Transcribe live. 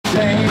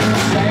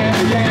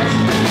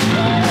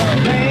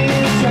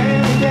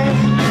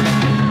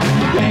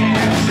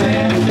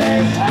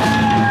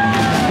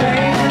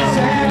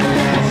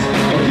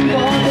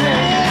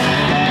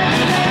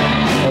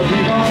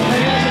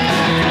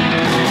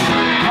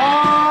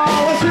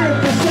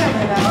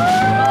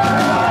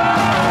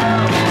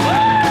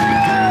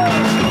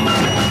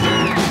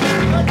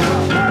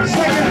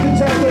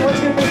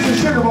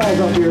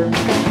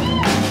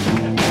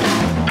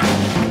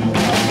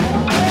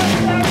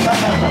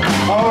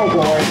Oh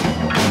boy.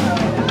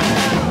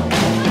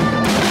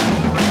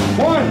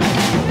 1,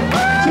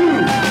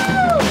 2,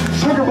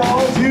 sugar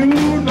balls, you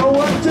know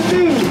what to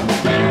do.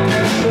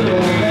 Sugar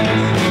ball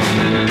dance.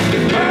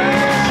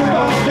 Sugar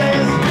ball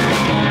dance.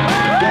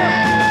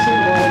 Yeah,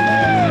 sugar ball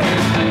dance.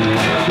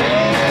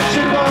 Yeah,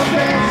 sugar ball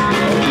dance.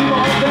 Keep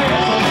on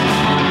dancing.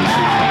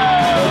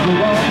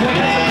 Keep on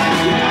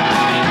dancing.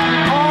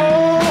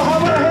 Oh, how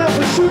about a hand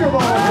for sugar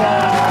balls?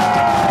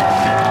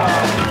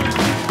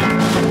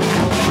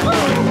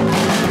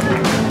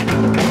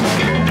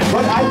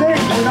 But I think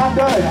we're not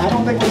done. I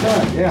don't think we're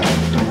done. Yeah.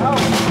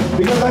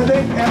 Because I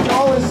think after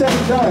all is said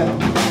and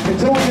done,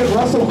 until we get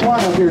Russell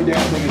Kwan up here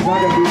dancing, it's not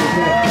going to be the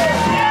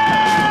same.